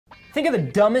Think of the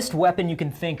dumbest weapon you can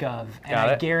think of, and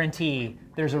I guarantee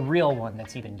there's a real one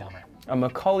that's even dumber. A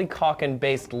Macaulay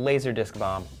Culkin-based laser disc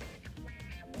bomb.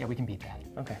 Yeah, we can beat that.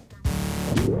 Okay.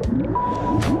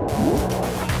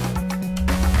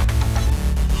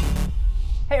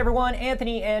 Hey everyone,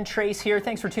 Anthony and Trace here.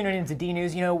 Thanks for tuning in to D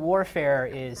News. You know, warfare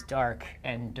is dark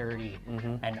and dirty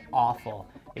and awful,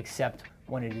 except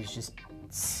when it is just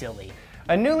silly.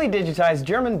 A newly digitized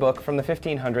German book from the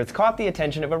 1500s caught the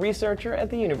attention of a researcher at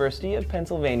the University of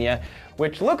Pennsylvania,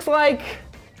 which looks like,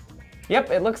 yep,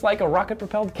 it looks like a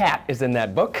rocket-propelled cat is in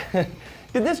that book.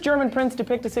 Did this German prince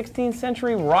depict a 16th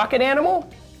century rocket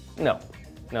animal? No,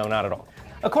 not at all.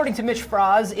 According to Mitch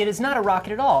Fraz, it is not a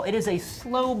rocket at all. It is a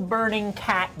slow-burning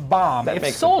cat bomb.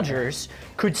 If soldiers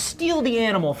could steal the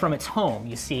animal from its home,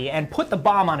 you see, and put the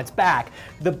bomb on its back,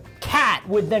 the cat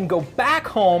would then go back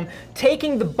home,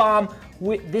 taking the bomb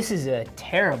with... This is a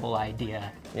terrible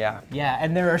idea. Yeah. Yeah,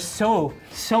 and there are so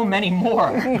many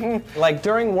more. Like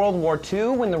during World War II,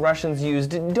 when the Russians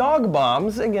used dog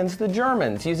bombs against the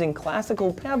Germans, using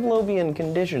classical Pavlovian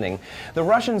conditioning. The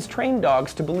Russians trained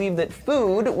dogs to believe that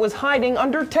food was hiding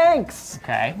under tanks.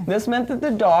 Okay. This meant that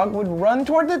the dog would run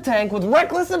toward the tank with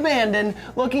reckless abandon,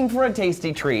 looking for a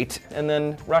tasty treat. And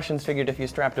then Russians figured if you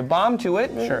strapped a bomb to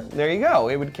it, there you go.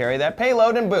 It would carry that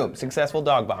payload and boom, successful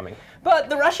dog bombing.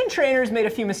 But the Russian trainers made a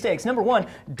few mistakes. Number one,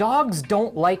 dogs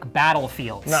don't like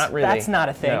battlefields. Not really. That's not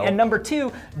a thing. No. And number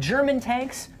two, German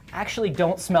tanks actually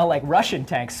don't smell like Russian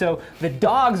tanks. So the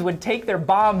dogs would take their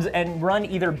bombs and run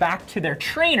either back to their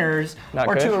trainers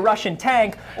to a Russian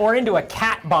tank or into a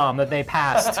cat bomb that they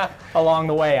passed along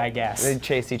the way, I guess. They'd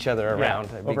chase each other around.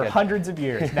 Yeah, over hundreds of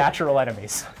years, natural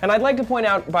enemies. And I'd like to point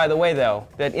out, by the way, though,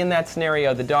 that in that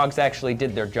scenario, the dogs actually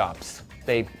did their jobs.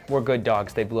 They were good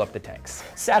dogs. They blew up the tanks.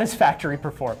 Satisfactory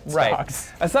performance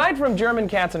dogs. Aside from German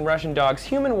cats and Russian dogs,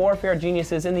 human warfare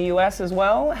geniuses in the US as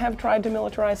well have tried to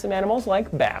militarize some animals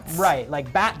like bats. Right,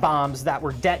 like bat bombs that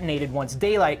were detonated once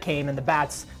daylight came and the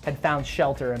bats had found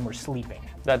shelter and were sleeping.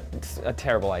 That's a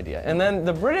terrible idea. And then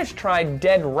the British tried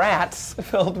dead rats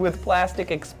filled with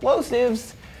plastic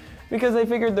explosives because they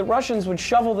figured the Russians would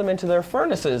shovel them into their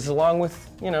furnaces along with,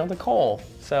 you know, the coal.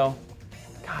 So,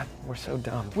 God, we're so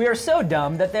dumb. We are so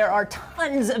dumb that there are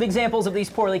tons of examples of these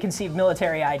poorly conceived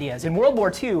military ideas. In World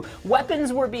War II,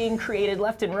 weapons were being created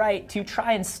left and right to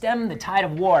try and stem the tide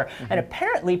of war. And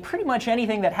apparently, pretty much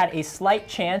anything that had a slight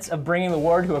chance of bringing the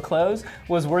war to a close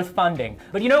was worth funding.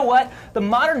 But you know what? The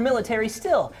modern military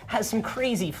still has some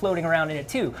crazy floating around in it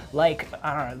too, like,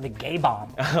 I don't know, the gay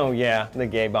bomb. Oh yeah, the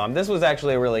gay bomb. This was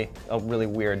actually a really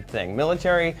weird thing.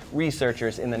 Military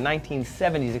researchers in the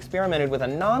 1970s experimented with a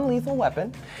non-lethal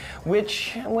weapon,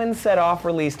 which, when set off,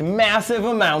 released massive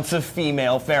amounts of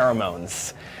female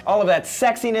pheromones. All of that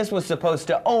sexiness was supposed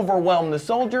to overwhelm the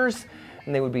soldiers,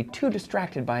 and they would be too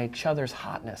distracted by each other's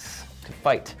hotness to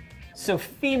fight. So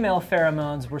female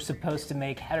pheromones were supposed to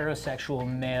make heterosexual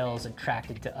males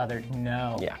attracted to others.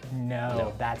 No,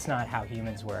 that's not how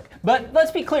humans work. But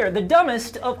let's be clear, the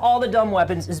dumbest of all the dumb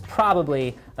weapons is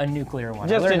probably a nuclear one.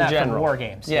 Just I learned in that general. from war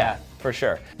games. Yeah, for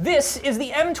sure. This is the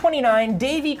M29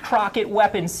 Davy Crockett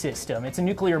weapon system. It's a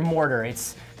nuclear mortar.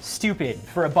 It's stupid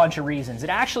for a bunch of reasons. It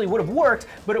actually would have worked,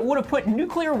 but it would have put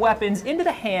nuclear weapons into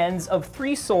the hands of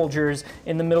 3 soldiers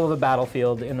in the middle of a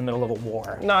battlefield in the middle of a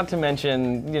war. Not to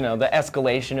mention, you know, the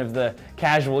escalation of the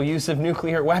casual use of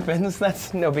nuclear weapons.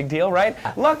 That's no big deal, right?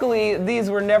 Luckily, these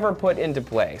were never put into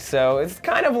play. So it's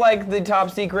kind of like the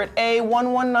top secret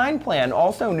A119 plan,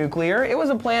 also nuclear. It was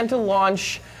a plan to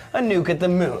launch a nuke at the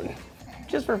moon.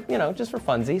 Just for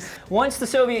funsies. Once the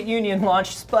Soviet Union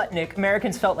launched Sputnik,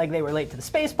 Americans felt like they were late to the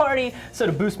space party, so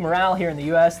to boost morale here in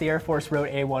the US, the Air Force wrote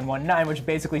A119, which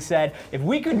basically said, if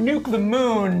we could nuke the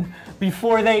moon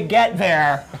before they get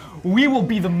there, we will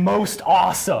be the most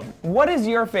awesome. What is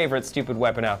your favorite stupid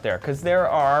weapon out there? Because there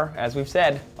are, as we've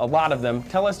said, a lot of them.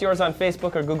 Tell us yours on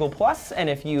Facebook or Google+, and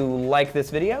if you like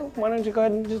this video, why don't you go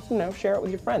ahead and just, share it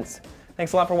with your friends.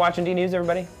 Thanks a lot for watching D News,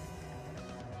 everybody.